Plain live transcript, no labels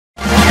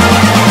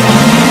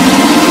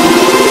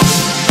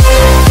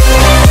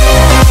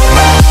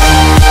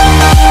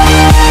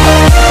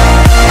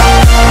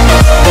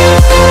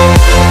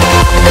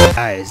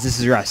guys, this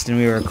is Rust, and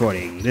we are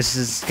recording. This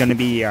is gonna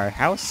be our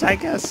house, I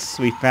guess.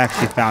 We've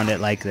actually found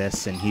it like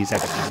this, and he's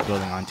actually just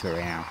building onto it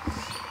right now.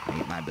 Let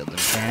me get my building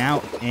plan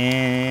out,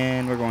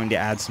 and we're going to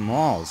add some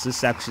walls. This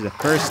is actually the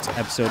first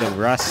episode of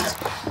Rust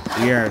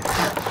we are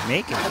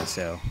making,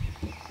 so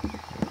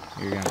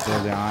you're gonna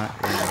build it on it.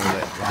 You're gonna move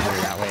it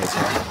that way as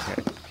well.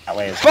 Okay. That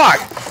way as well.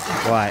 Fuck!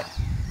 What?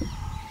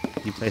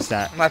 You place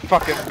that? I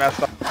fucking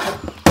messed up.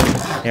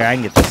 Here, I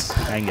can get this.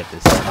 I can get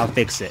this. I'll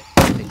fix it.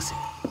 Fix it.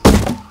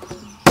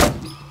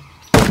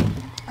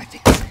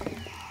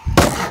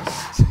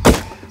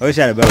 I wish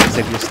I had a bow because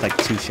I could just like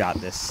two-shot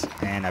this,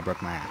 and I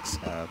broke my axe.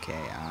 Okay,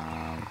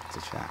 what's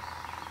a shot?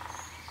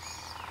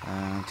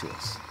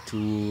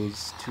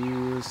 Tools. There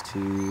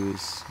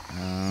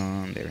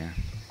we go.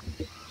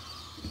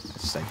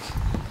 Just like,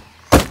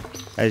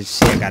 I just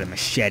see I got a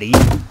machete.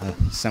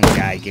 Some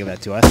guy gave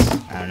that to us.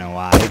 I don't know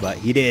why, but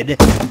he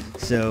did.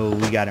 So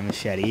we got a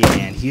machete,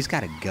 and he's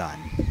got a gun.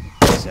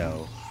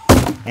 So,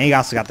 and he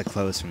also got the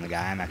clothes from the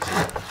guy. I'm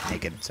actually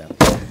naked, so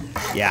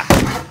yeah.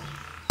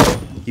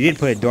 You did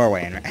put a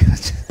doorway in,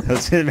 right?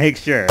 Let's just make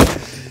sure.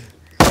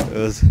 It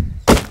was.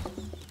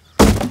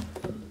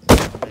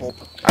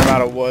 I'm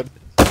out of wood.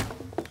 Okay,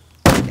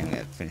 I'm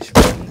gonna finish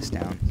breaking this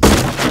down.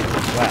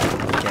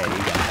 Wow. Okay,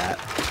 you got that.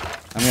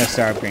 I'm gonna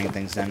start upgrading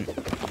things then.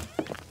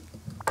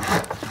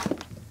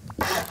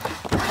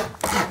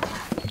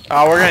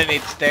 Oh, we're gonna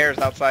need stairs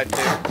outside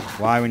too.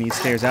 Why we need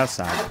stairs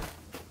outside?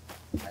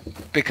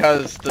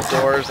 Because the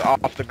door's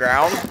off the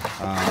ground.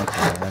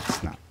 Okay,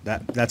 that's not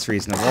that's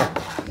reasonable.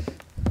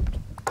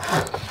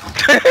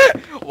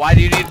 Why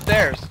do you need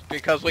stairs?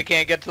 Because we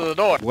can't get to the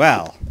door.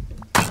 Well,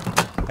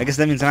 I guess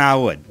that means I'm out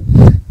of wood.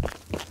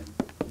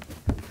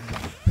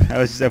 I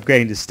was just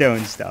upgrading to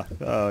stone stuff.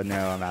 Oh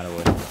no, I'm out of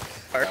wood.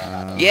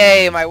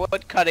 Yay, my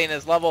wood cutting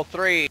is level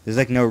 3. There's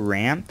like no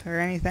ramp or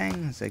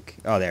anything? It's like,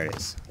 oh, there it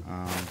is.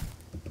 I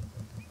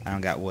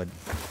don't got wood.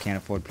 Can't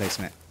afford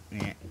placement.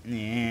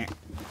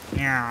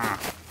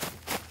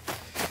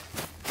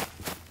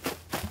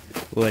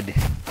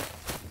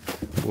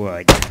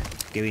 Wood.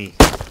 Give me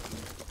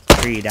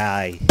tree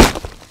die.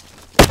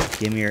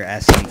 Give me your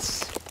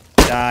essence.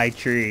 Die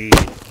tree.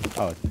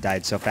 Oh, it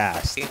died so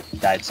fast.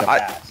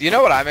 You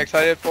know what I'm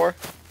excited for?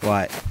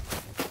 What?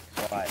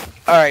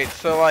 Alright,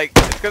 so like,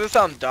 it's gonna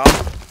sound dumb,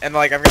 and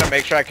like, I'm gonna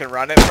make sure I can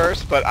run it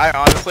first, but I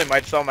honestly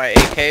might sell my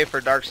AK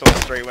for Dark Souls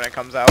 3 when it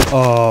comes out.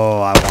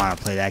 Oh, I want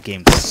to play that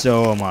game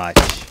so much.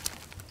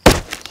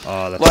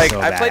 Oh, that's like,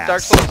 so I played badass.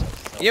 Dark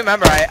Souls. You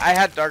remember, I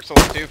had Dark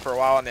Souls 2 for a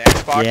while on the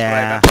Xbox, Yeah. but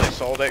I eventually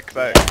sold it,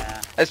 because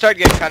I started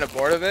getting kind of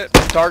bored of it,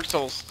 but Dark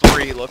Souls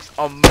 3 looks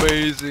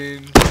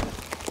amazing.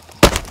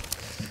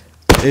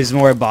 There's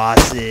more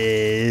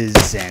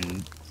bosses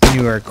and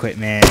newer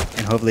equipment,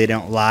 and hopefully they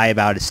don't lie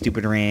about a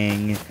stupid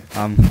ring.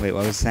 Wait,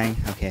 what was I saying?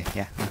 Okay,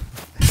 yeah.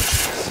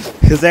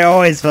 Because they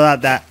always fill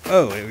out that,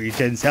 oh, it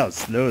returns health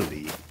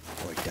slowly.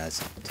 Or it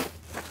doesn't.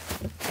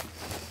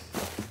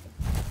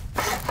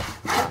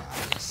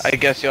 I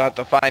guess you'll have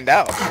to find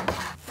out. Okay,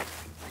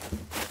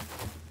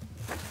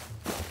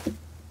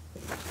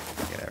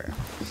 there we go.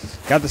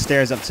 Got the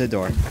stairs up to the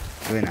door.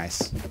 Really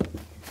nice.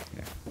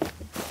 Yeah.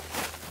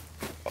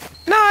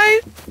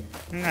 Nice!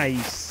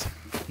 Nice.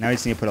 Now we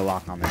just need to put a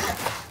lock on there.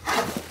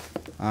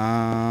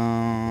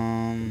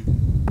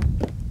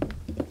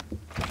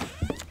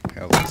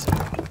 Here, wait a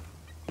second.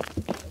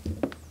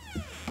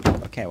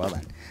 Okay, well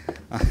then.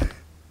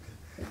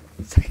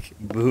 It's like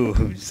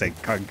boom, just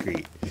like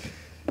concrete.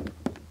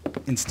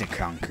 Instant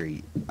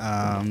concrete.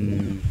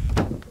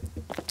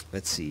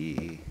 Let's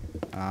see.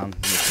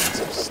 Make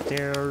some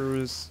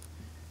stairs.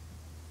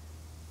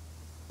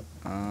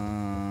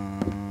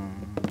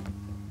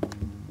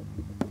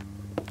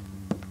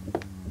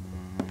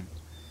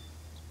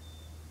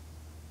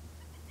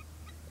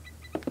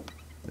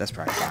 That's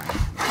probably fine.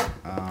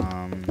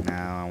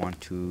 Now I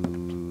want to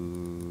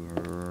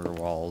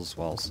walls.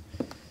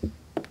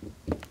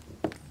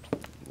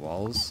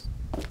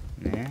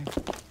 Nah.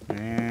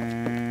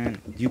 And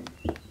you.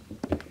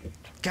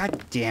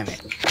 God damn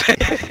it!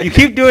 You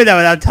keep doing that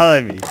without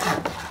telling me.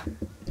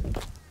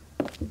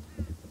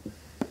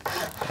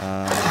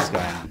 Let's go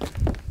ahead.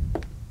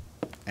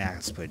 Yeah,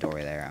 let's put a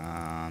doorway there.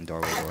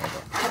 Doorway.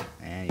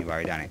 And you've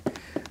already done it.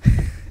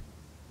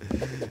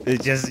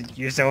 It's just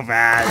you're so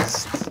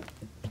fast.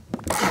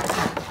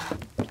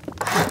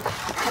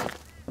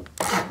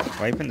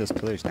 Why you putting those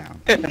pillars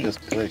down?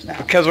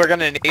 Because we're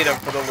gonna need them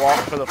for the wall,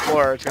 for the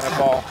floor, it's gonna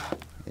fall.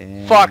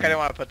 And Fuck, I didn't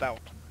want to put that one.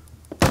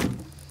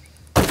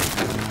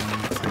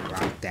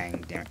 wrong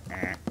thing. Damn it.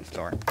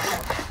 Floor.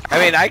 I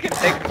mean, I can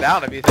take them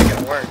down if you think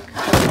it'll work.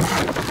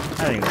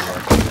 I think it'll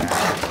work.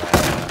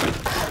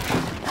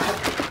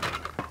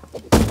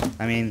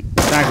 I mean,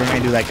 it's not like we're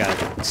gonna do like a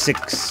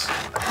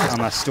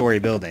 6-story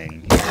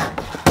building.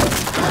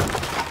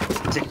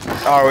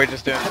 Oh, are we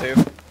just doing 2?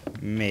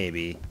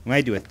 Maybe. We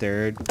might do a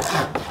 3rd.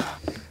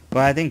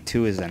 But I think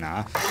 2 is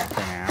enough for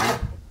now.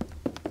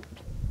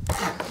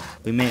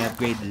 We may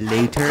upgrade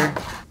later.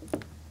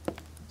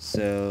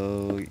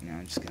 So, you know,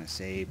 I'm just gonna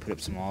say put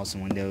up some walls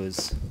and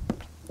windows.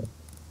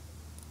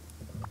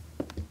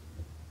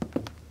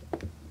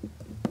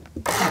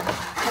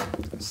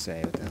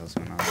 say, what the hell's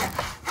going on?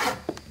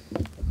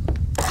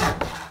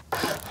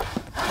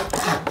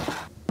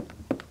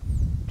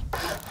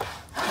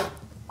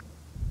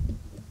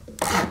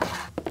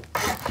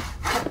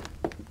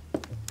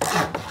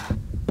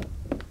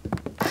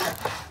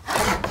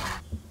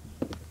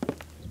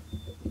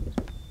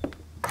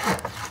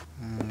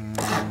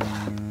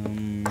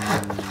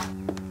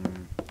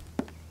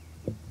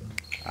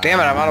 Damn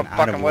it, I'm out of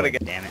fucking wood wood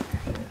again. Damn it.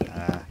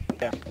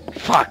 Yeah.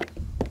 Fuck.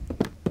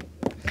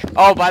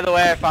 Oh, by the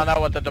way, I found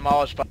out what the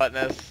demolish button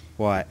is.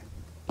 What?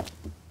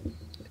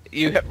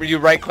 You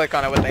right click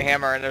on it with the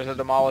hammer and there's a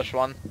demolish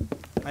one.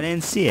 I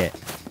didn't see it.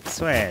 I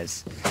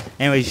swears.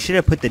 Anyway, you should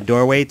have put the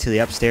doorway to the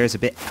upstairs a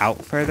bit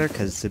out further,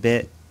 because it's a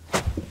bit...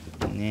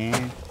 Nah.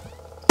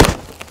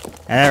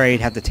 At that rate,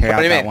 you'd have to tear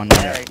out that one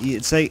window.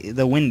 It's like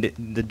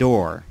the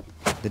door.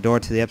 The door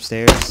to the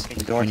upstairs.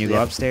 When you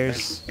go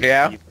upstairs.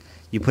 Yeah?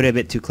 You put it a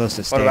bit too close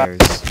to What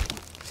about- stairs.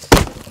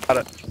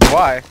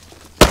 Why?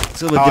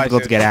 It's a little bit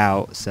difficult to get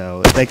out,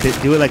 so it's like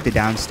do it like the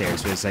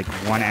downstairs, where it's like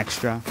one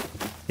extra.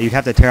 You'd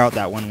have to tear out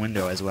that one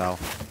window as well,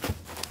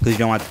 because you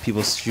don't want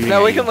people shooting. No,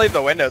 at we you. can leave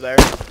the window there.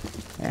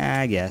 Yeah,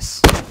 I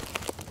guess.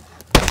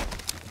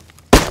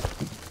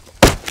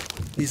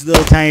 These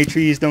little tiny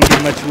trees don't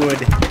get much wood,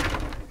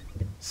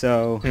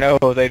 so. No,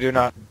 they do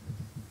not.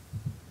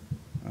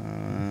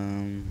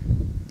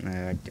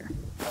 Right there.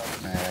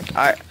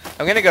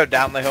 I'm gonna go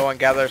down the hill and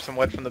gather some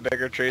wood from the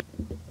bigger trees.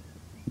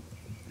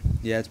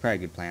 Yeah, that's probably a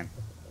good plan.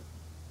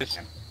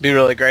 It'd be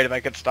really great if I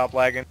could stop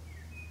lagging.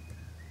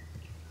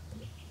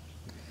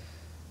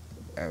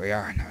 There we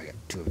are. Now we got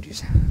 2 of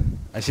these.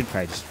 I should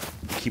probably just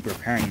keep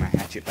repairing my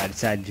hatchet, but I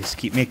decided to just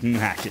keep making new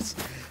hatchets.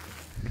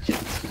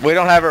 We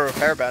don't have a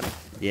repair bench.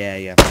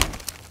 Yeah.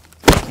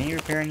 Can you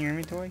repair in your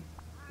inventory?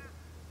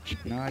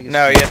 No, I guess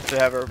No, not. you have to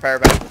have a repair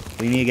bench.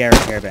 We need to get a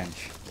repair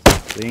bench.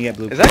 We need to get Is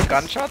blueprints. that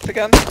gunshots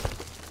again?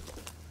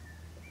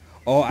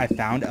 Oh, I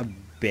found a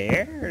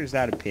bear? Or is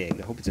that a pig?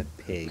 I hope it's a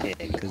pig,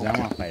 because I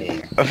want to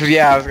fight a bear.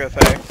 Yeah, I was gonna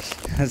say.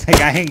 I was like,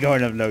 I ain't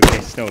going up no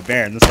case, no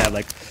bear, unless I have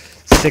like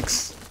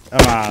 6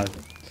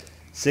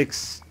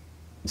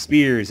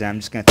 spears, and I'm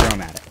just gonna throw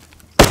them at it.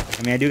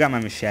 I mean, I do got my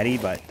machete,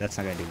 but that's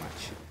not gonna do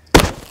much.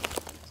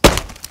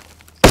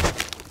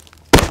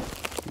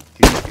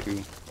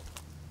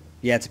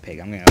 Yeah, it's a pig.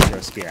 I'm gonna throw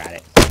a spear at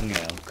it. I'm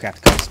gonna craft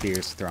a couple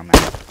spears to throw them at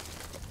it.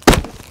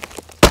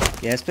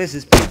 Yeah, this place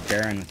is pretty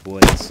barren with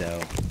wood,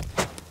 so.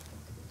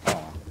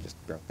 Oh, just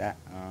broke that.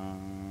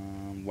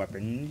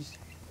 Weapons.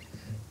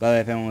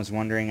 But if anyone was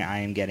wondering, I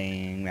am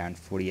getting around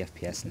 40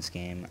 FPS in this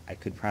game. I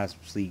could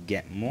possibly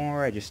get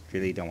more, I just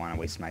really don't want to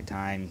waste my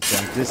time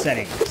going through the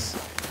settings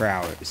for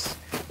hours.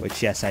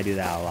 Which, yes, I do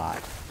that a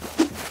lot.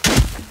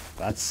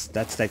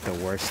 That's like the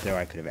worst throw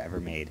I could have ever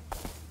made.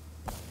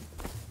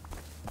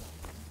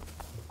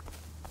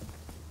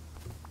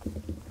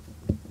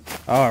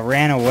 Oh, it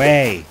ran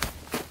away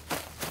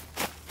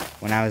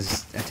when I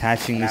was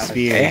attaching the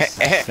spears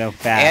so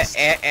fast.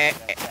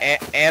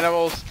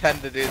 Animals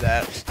tend to do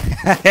that.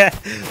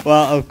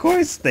 Well, of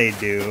course they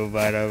do,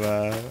 but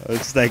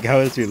it's like I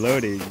was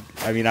reloading.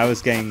 I mean, I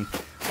was getting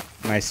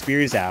my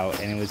spears out,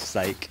 and it was just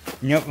like,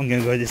 nope, I'm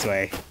gonna go this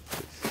way.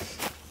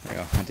 There we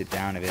go, hunt it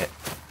down a bit.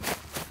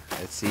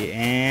 Let's see,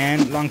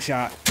 and long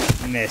shot,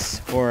 miss,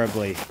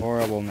 horribly,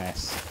 horrible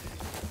miss.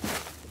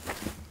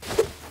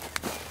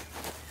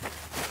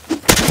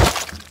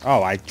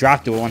 Oh, I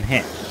dropped it with one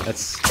hit.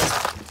 That's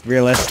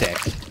realistic.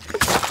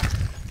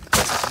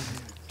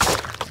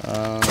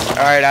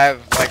 Alright, I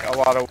have like a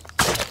lot of...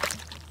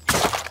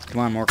 Come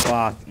on, more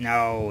cloth.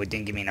 No, it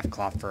didn't give me enough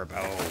cloth for a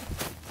bow.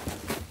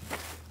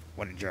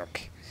 What a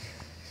jerk.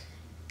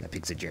 That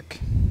pig's a jerk.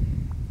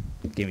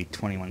 Give me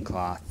 21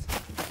 cloth.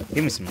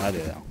 Give me some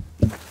leather, though.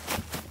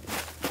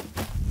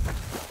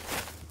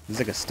 There's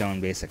like a stone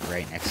basic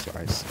right next to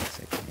ours.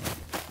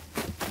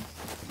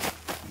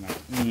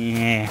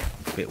 Yeah,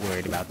 a bit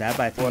worried about that,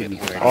 but I think it'd be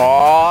great.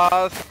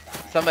 Oh,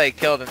 somebody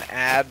killed an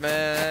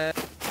admin.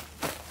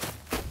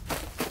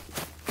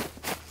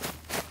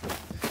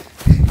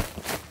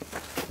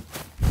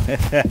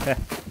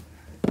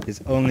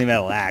 His only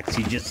metal axe.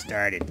 He just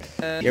started.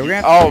 Yeah, we're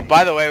gonna Oh,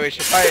 by the way, we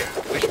should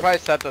probably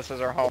set this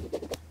as our home.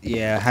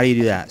 Yeah, how do you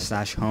do that?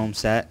 / home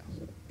set.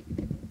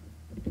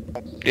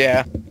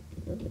 Yeah.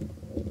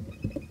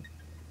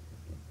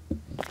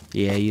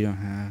 Yeah, you don't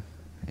have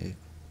a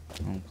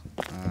home /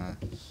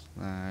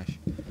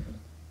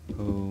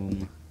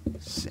 home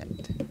set.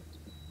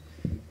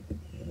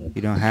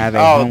 You don't have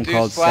a home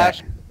called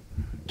set.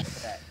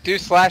 Do /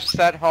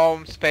 set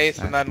home space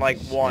and then like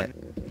 1.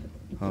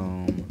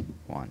 Home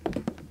 1.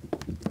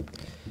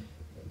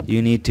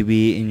 You need to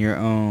be in your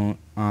own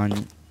or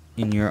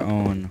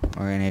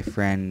in a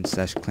friend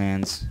 /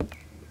 clan's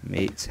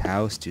mate's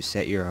house to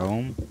set your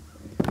home.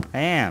 I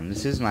am.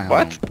 This is my home.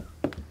 What?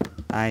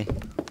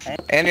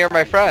 And you're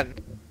my friend.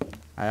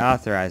 I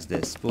authorized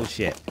this.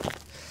 Bullshit.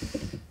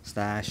 /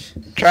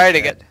 Try it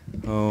again.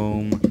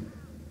 Home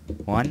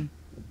 1.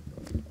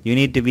 You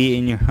need to be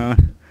in your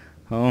own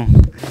home.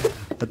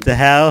 What the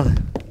hell?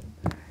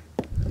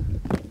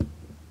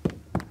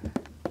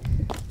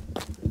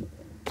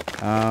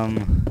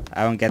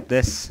 I don't get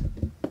this.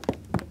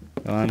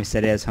 Well, let me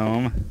set it as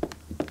home.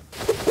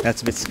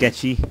 That's a bit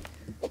sketchy.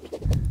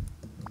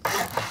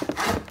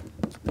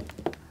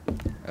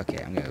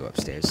 Okay, I'm gonna go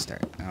upstairs,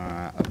 start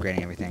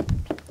upgrading everything.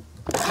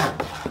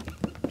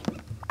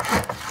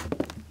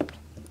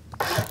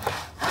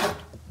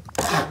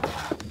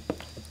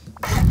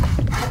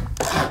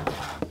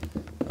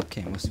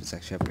 Okay, most of it's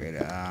actually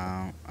upgraded.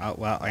 Oh,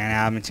 well, I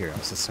now have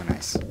materials. That's so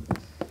nice.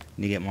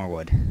 Need to get more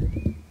wood.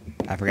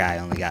 I forgot I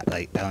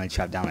only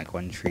chopped down like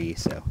one tree,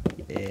 so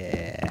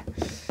yeah.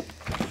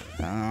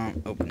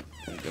 Open.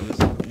 It goes.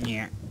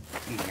 Yeah.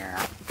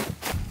 Yeah.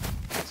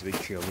 There's a big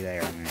tree over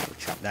there. I'm gonna go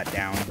chop that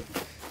down.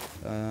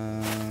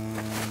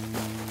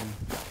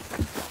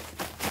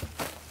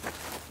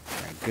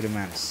 Right, good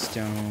amount of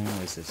stone.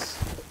 What is this?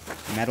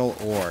 Metal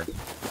ore.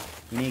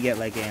 We need to get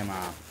like a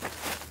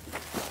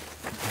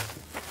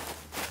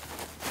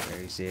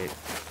where is it?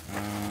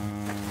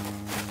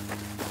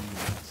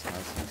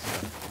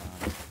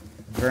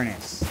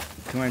 Furnace.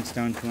 200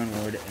 stone,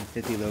 200 wood, and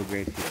 50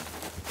 low-grade fuel.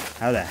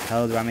 How the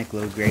hell do I make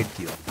low-grade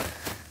fuel?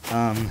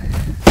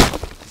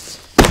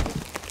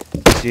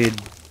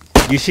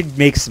 You should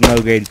make some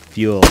low-grade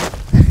fuel.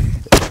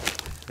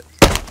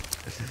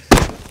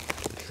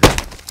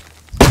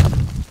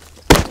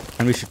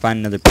 And we should find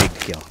another pig to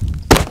kill.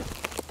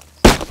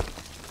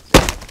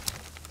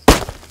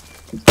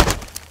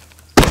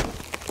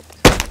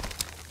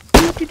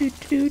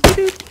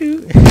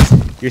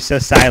 You're so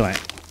silent.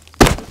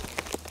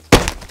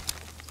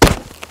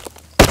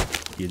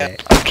 You there?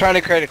 I'm trying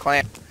to create a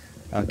clan.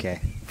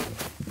 Okay.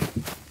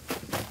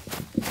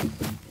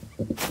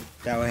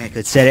 That way I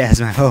could set it as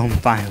my home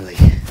finally.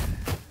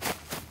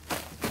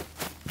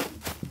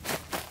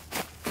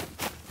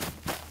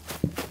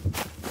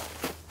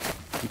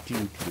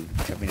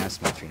 Chopping down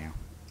small tree now.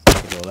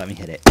 Okay, well, let me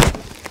hit it.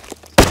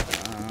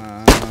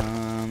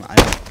 I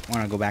don't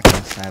want to go back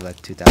unless I have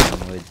like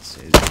 2,000 wood.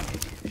 So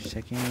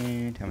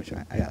second, how much?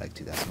 I got like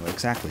 2,000 wood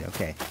exactly.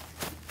 Okay.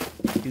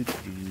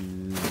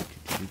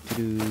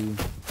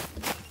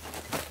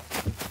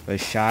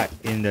 Was shot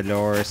in the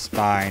lower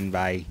spine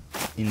by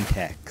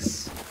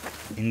Intex.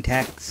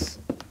 Intex?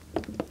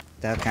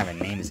 That kind of a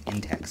name is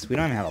Intex. We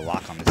don't even have a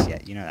lock on this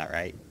yet. You know that,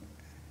 right?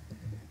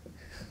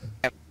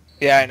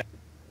 Yeah, I know.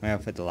 I'm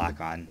gonna put the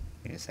lock on.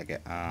 Give me a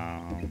second.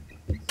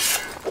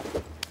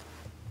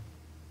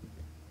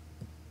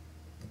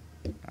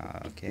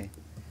 Okay.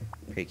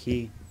 Create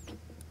key.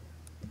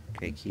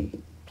 Create key.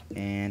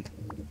 And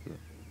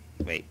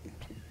wait.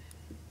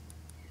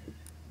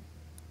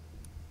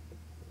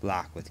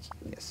 Lock with key.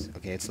 Yes.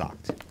 Okay, it's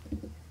locked.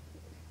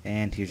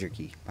 And here's your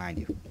key behind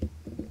you.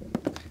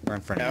 Or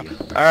in front of you.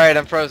 Alright,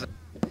 I'm frozen.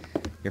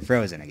 You're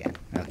frozen again.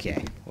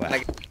 Okay. Well.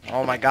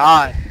 Oh my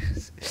god.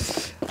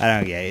 I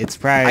don't get it. It's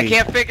probably. I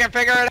can't figure it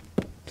out.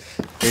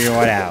 Figure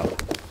what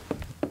out?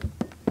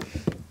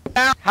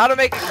 How to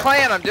make a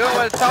clan. I'm doing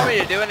what it's telling me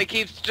to do, and it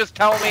keeps just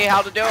telling me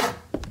how to do it.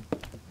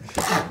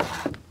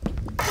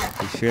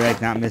 You sure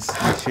like not miss?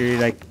 You sure you're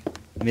like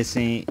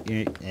missing?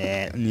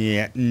 Yeah.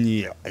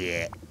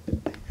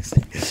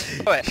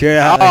 Sure.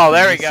 Oh,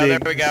 there we go. There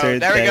we go.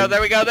 There we go.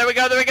 There we go. There we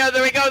go. There we go.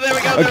 There we go. There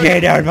we go. Okay,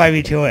 now invite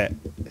me to it.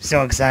 I'm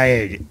so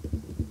excited.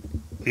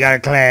 We got a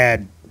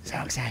clan. So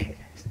excited.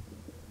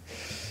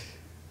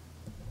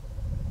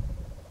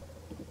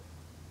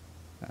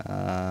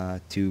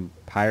 To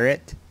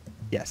pirate?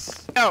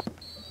 Yes. No.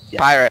 Yes.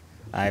 Pirate.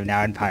 I'm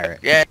now in pirate.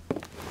 Yeah.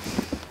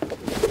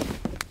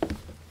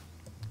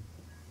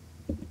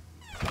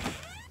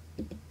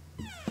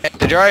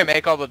 Did you already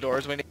make all the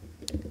doors we need?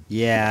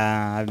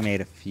 Yeah, I've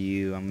made a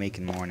few. I'm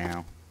making more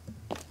now.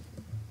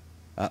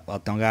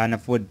 Well, don't got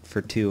enough wood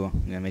for 2.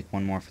 I'm gonna make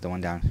one more for the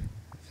one down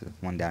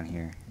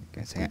here. Give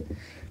me a second.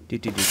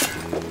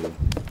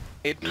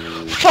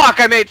 Fuck!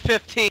 I made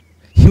 15.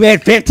 You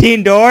made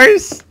 15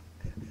 doors?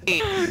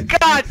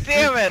 God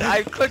damn it!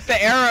 I clicked the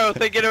arrow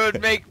thinking it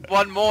would make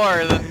one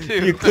more than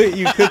 2. You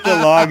clicked the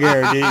log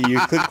arrow, didn't you?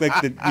 You clicked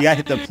like you gotta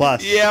hit the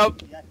plus.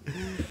 Yep.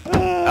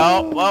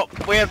 Oh, well,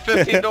 we have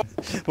 15 doors.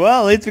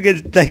 Well, at least we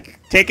could like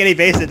take any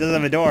base that doesn't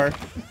have a door.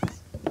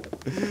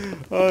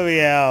 Holy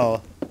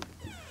hell.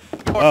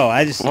 Oh,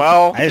 I just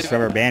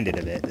rubber banded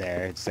a bit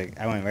there. It's like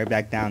I went right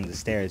back down the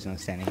stairs when I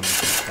was standing here.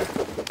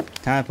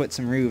 Time to put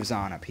some roofs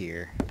on up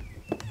here.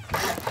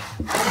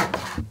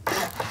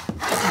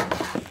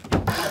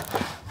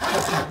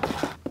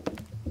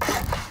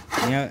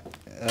 You know,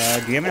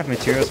 do you have enough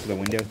materials for the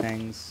window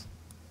things?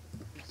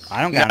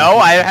 I don't got. No,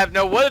 I have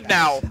no wood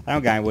now. I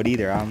don't got any wood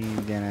either. I'm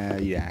gonna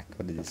yak.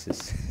 What is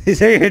this?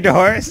 These are your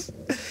doors?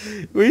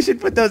 We should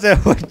put those in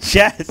a wood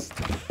chest.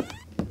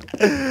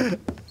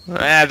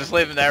 Yeah, just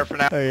leave them there for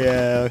now. Oh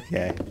yeah,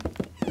 okay.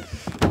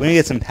 We need to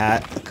get some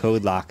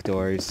code lock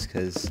doors,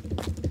 cause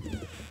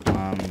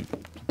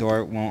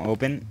door won't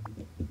open.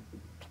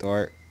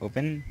 Door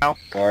open. No.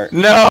 Door.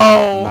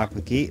 No. Lock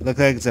with key. Looks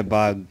like it's a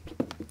bug.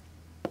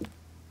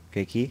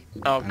 Okay, key.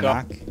 Oh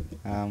Unlock.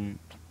 god.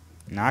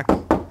 Knock.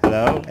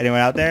 Hello?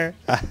 Anyone out there?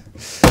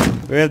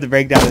 We have to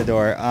break down the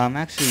door.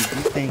 Actually, do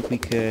you think we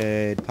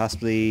could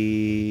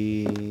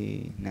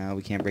possibly... No,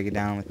 we can't break it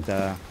down with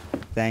the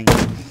thing. Do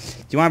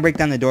you want to break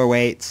down the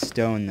doorway? It's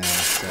stone, though,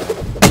 so...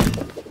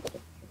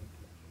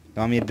 You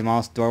want me to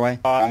demolish the doorway?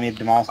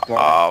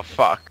 Oh,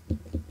 fuck.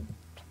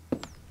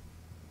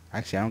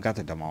 Actually, I don't got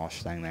the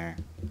demolish thing there.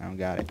 I don't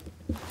got it.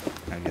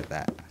 I don't get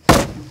that.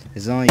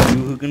 Is it only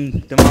you who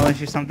can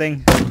demolish or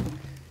something?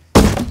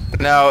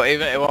 No,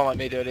 even it won't let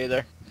me do it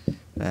either.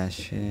 That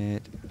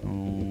shit.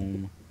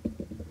 Home.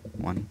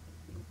 1.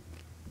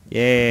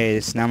 Yay,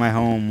 it's now my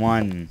home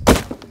 1.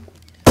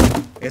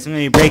 Guess I'm gonna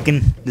be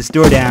breaking this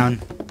door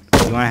down.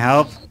 You wanna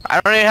help?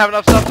 I don't even have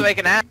enough stuff to make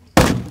an app.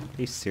 Are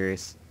you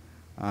serious?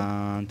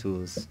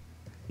 Tools.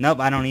 Nope,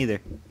 I don't either.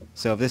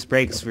 So if this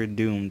breaks, we're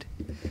doomed.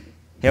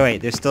 Hey,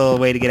 wait, there's still a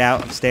way to get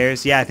out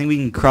upstairs? Yeah, I think we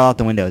can crawl out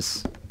the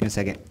windows. Give me a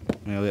second.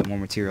 I'm gonna get more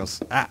materials.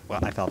 Ah, well,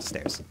 I fell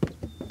upstairs.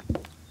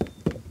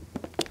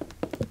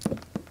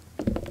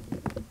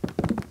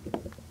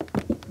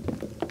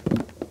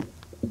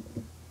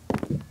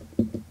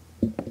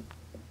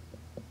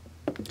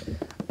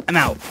 I'm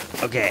out.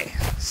 Okay,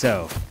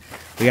 so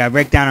we gotta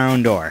break down our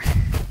own door.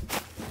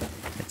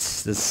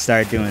 Let's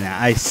start doing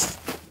that.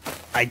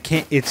 I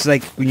can't. It's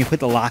like when you put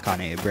the lock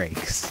on it, it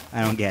breaks.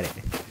 I don't get it.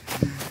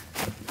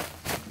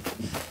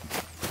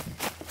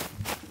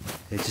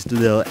 It's just a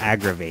little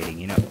aggravating,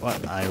 you know.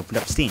 What? I opened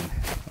up Steam.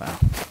 Wow.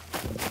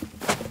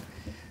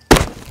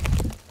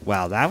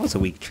 Wow, that was a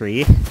weak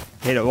tree.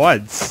 Hit it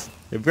once.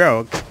 It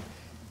broke.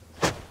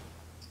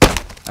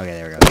 Okay,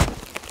 there we go.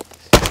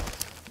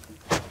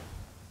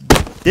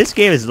 This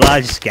game is a lot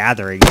of just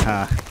gathering,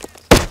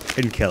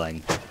 and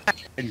killing.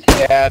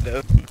 Yeah,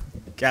 dude.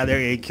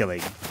 Gathering and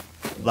killing.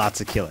 Lots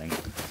of killing.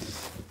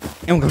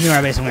 And we'll come to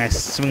our base and we're gonna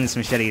swing this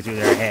machete through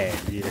their head.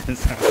 You know,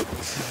 so,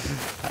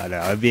 I don't know,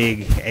 I'm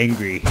being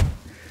angry.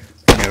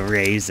 No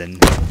raisin.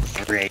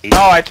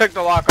 Oh, I took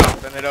the lock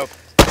off and it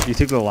opened. You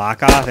took the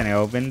lock off and it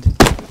opened?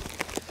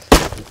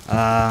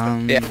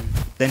 Yeah.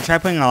 Then try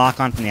putting a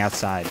lock on from the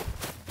outside.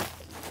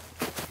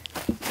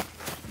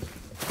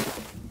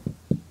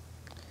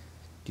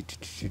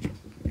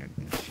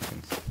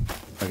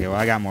 Okay, well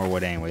I got more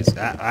wood anyways.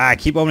 I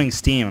keep opening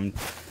Steam. I'm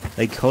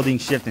like holding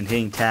shift and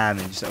hitting tab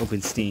and just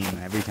open Steam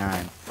every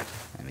time.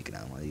 I make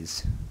another one of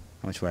these.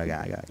 How much wood I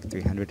got? I got like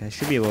 300. I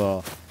should be a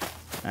little...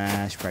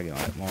 I should probably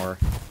get a bit more.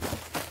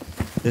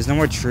 There's no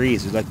more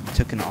trees. We like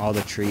took in all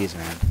the trees,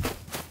 man.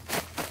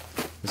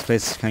 This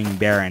place is becoming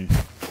barren.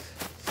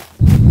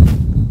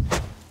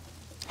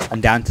 I'm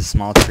down to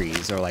small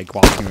trees or like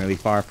walking really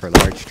far for a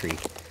large tree.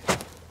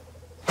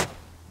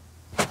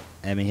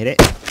 Let me hit it.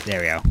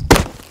 There we go.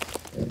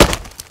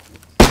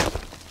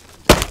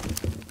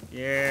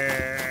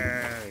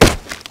 Yeah.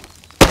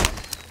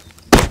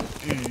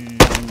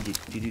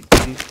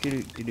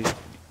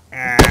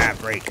 Ah,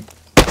 break.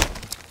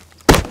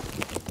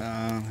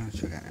 That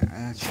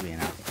should be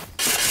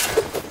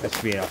enough. That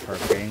should be enough for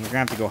upgrading. We're gonna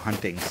have to go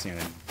hunting soon.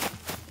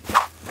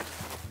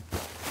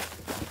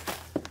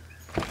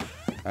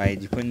 Alright,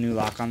 did you put a new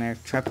lock on there?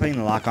 Try putting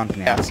the lock on from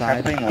the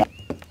outside.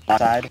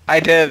 I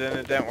did, and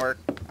it didn't work.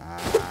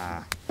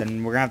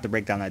 Then we're gonna have to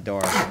break down that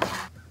door.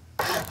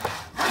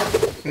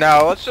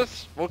 No,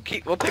 we'll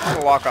take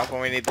the lock off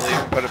when we need to leave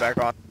and put it back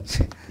on.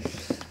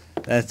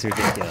 That's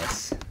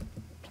ridiculous.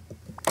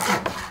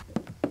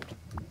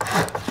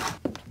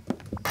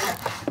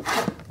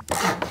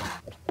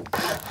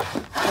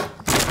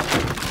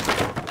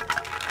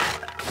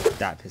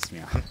 That pissed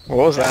me off. What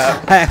was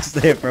that? I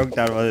accidentally broke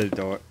down one of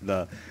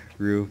the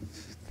roof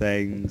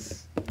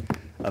things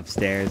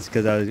upstairs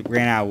because I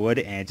ran out of wood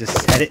and it just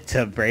set it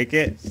to break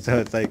it. So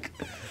it's like,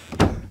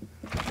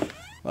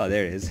 well,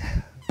 there it is.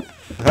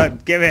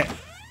 Give it.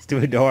 Let's do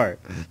a door.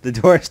 The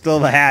door stole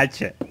the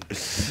hatchet.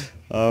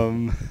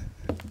 Oh,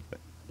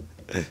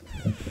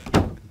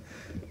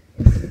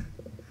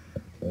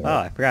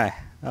 I forgot.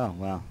 Oh,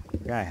 well. I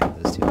forgot I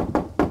had those two.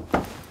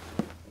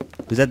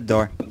 Who's at the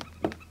door?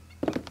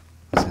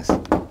 What's this?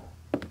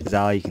 Is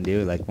that all you can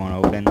do? Like, won't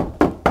open?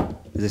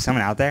 Is there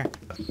someone out there?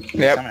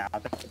 Yep.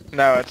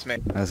 No, it's me.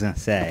 I was gonna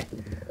say.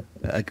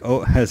 Like,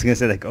 oh, I was gonna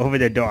say, like, open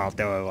the door, I'll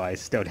throw it while I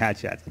still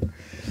hatchet.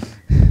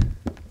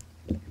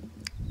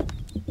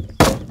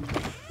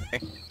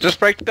 Just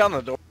break down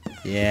the door.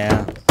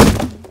 Yeah.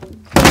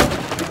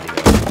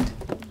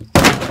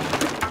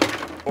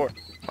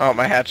 Oh,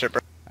 my hatchet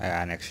broke. I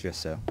got an extra,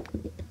 so.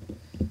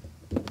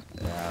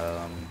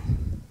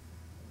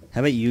 How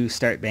about you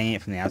start banging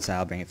it from the outside,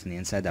 I'll bang it from the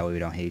inside, that way we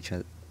don't hate each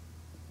other.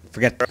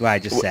 Forget what I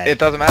just said. It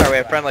doesn't matter, we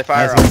have friendly I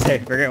fire was on. gonna say,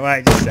 forget what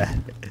I just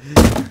said.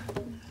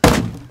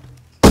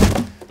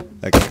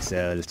 Okay,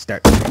 so let's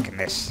start breaking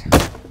this.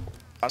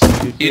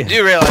 You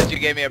do realize you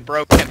gave me a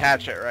broken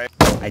hatchet, right?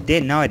 I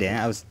did, no I didn't.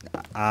 I was,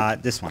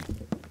 this one.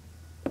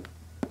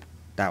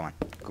 That one.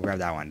 Go grab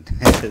that one.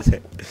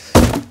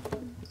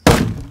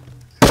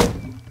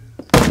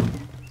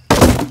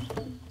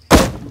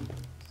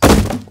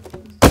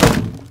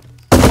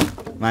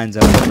 Mine's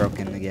already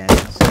broken again.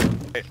 So,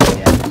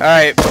 yeah.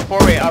 Alright, before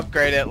we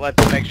upgrade it,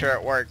 let's make sure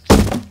it works.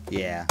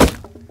 Yeah.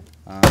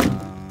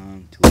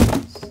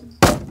 Tools.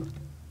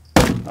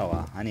 Oh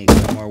well, I need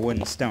more wood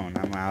and stone.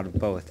 I'm out of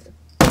both.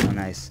 Oh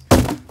nice.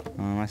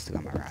 I still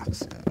got my rocks.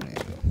 So I'm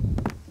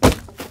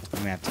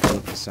gonna have to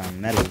look for some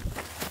metal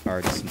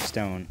or some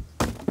stone.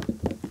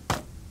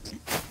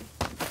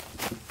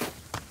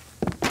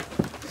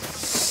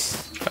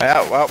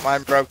 Yeah, well,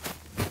 mine broke.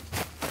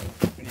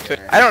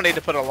 I don't need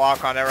to put a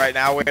lock on it right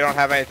now. We don't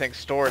have anything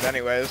stored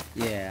anyways.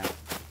 Yeah.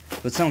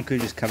 But someone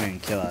could just come in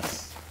and kill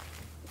us.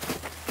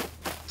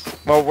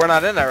 Well, we're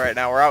not in there right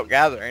now. We're out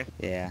gathering.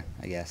 Yeah,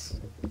 I guess.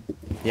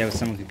 Yeah, but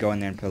someone could go in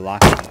there and put a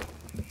lock on it.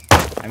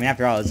 I mean,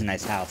 after all, it's a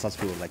nice house. Lots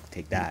of people would like to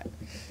take that.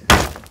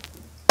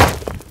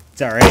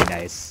 It's already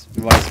nice.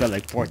 We've only spent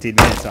like 14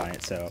 minutes on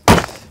it, so...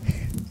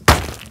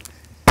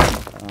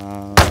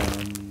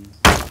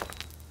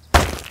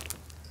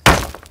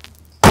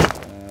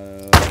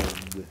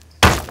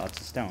 lots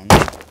of stone.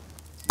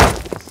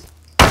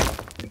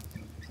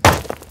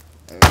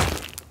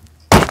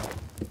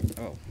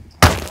 Oh,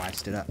 I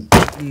stood up.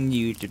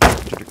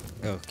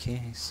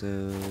 Okay,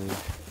 so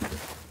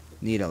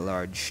need a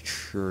large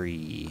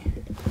tree.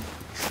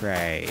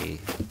 Tray.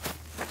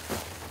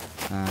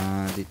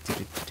 Oh, that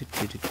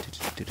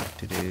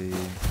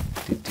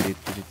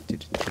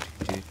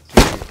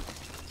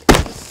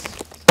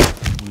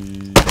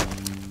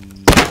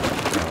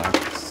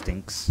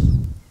stinks.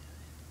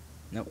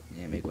 Nope,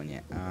 didn't make one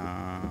yet.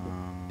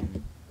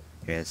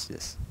 Here, let's do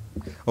this.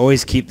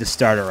 Always keep the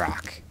starter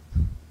rock.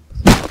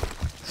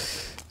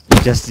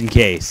 Just in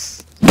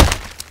case.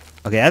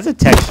 Okay, that's a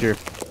texture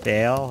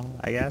fail,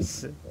 I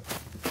guess.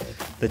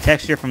 The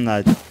texture from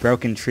the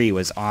broken tree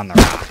was on the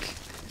rock.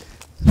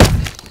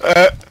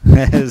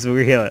 It was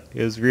real.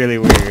 It was really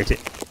weird.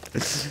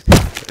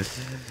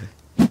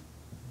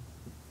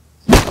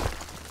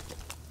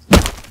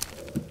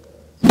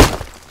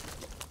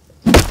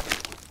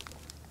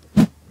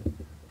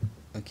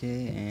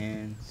 Okay,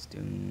 and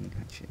stone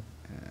hatchet.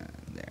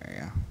 There we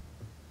go.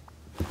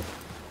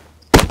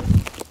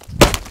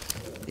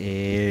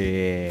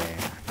 Yeah,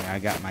 now I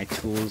got my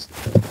tools.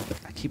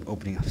 I keep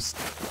opening up the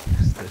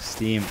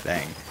Steam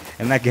thing,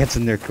 and that gets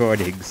in the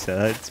recording, so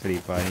that's pretty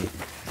funny.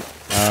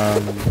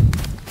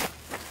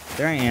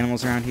 There are any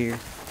animals around here?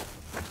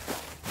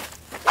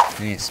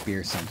 I need to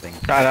spear something.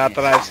 Not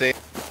that I see.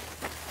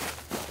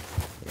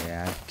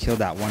 Yeah, I killed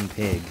that one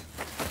pig.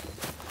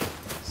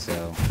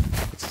 So,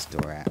 what's this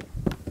door at?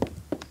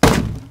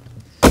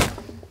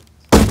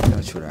 How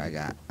much wood do I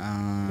got?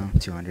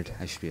 200.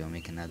 I should be able to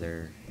make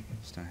another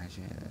stone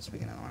hatchet. Let's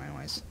make another one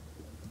anyways.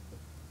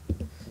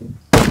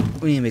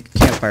 We need to make a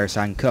campfire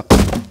so I can cook.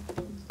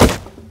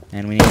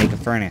 And we need to make a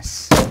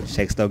furnace, which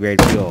takes low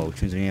grade fuel,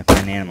 which means we need to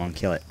find an animal and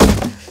kill it.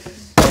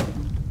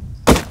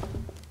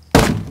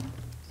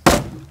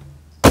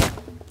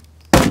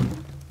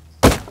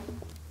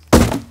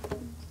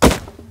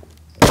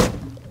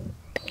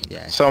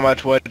 Yeah. So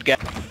much wood.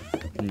 Get.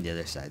 And the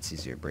other side's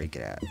easier to break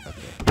it out.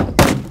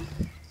 Okay.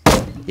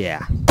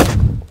 Yeah.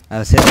 I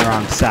was hitting the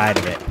wrong side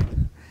of it.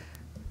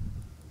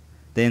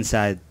 The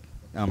inside,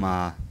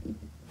 the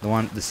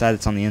side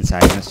that's on the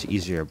inside is much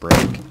easier to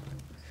break.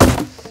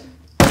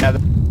 Yeah,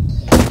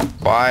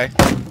 why?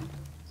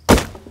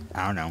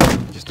 I don't know.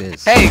 It just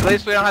is. Hey, at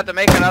least we don't have to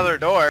make another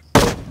door.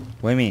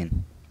 What do you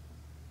mean?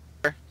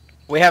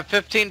 We have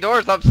 15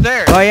 doors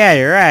upstairs. Oh yeah,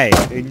 you're right.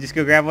 We can just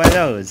go grab one of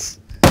those.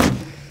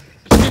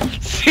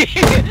 See,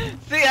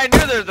 I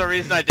knew there was a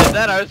reason I did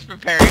that. I was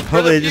preparing for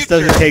Hopefully the it just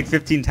future. doesn't take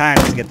 15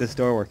 times to get this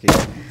door working.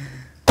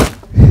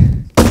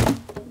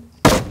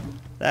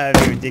 That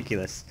would be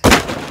ridiculous.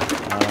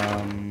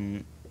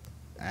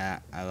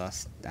 I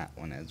lost that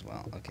one as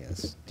well. Okay,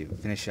 let's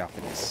finish off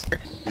with this.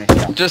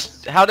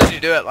 Just, how did you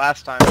do it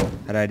last time?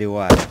 How did I do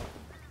what?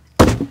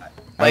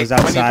 I Like, was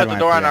outside when you put the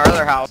door on our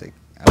other house.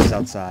 I was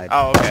outside.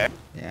 Oh, okay.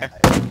 Yeah.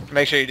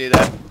 Make sure you do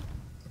that.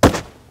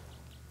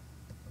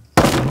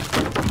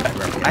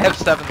 I have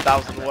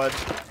 7,000 wood.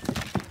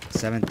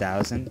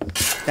 7,000?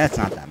 That's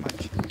not that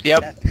much.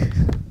 Yep.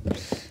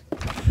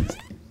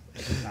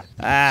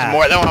 Ah. It's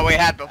more than what we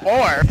had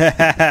before.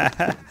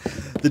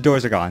 The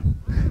doors are gone.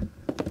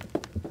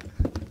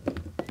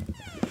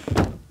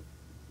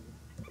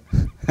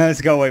 Let's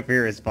go wait for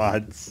your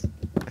response.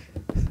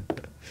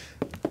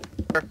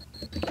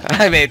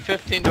 I made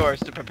 15 doors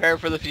to prepare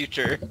for the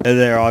future. And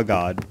they're all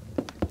gone.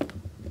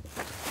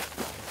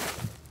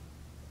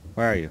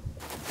 Where are you?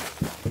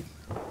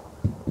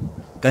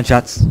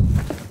 Gunshots.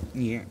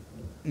 Yeah.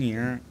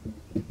 Yeah.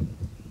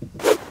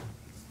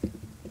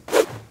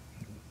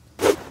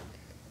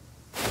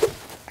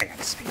 I got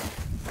a spear.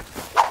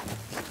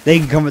 They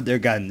can come with their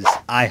guns.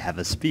 I have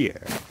a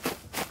spear.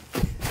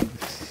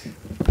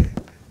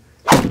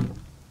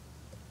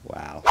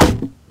 Wow.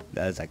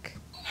 That is like...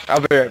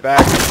 I'll be right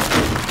back.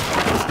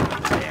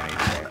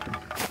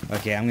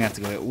 Okay, I'm gonna have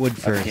to go get wood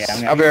first. Okay,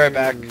 I'll be right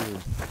back.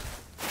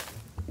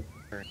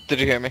 Did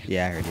you hear me?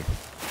 Yeah, I heard you.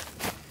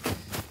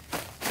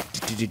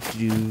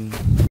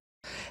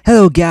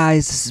 Hello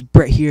guys, this is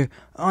Brett here.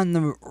 On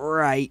the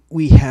right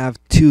we have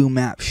 2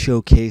 map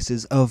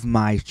showcases of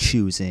my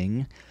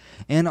choosing.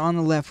 And on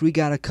the left we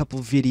got a couple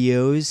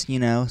videos,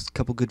 a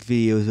couple good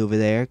videos over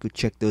there. Go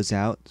check those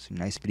out, some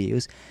nice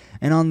videos.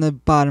 And on the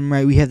bottom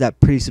right we have that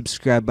pretty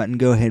subscribe button.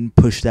 Go ahead and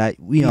push that.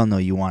 We all know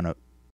you want to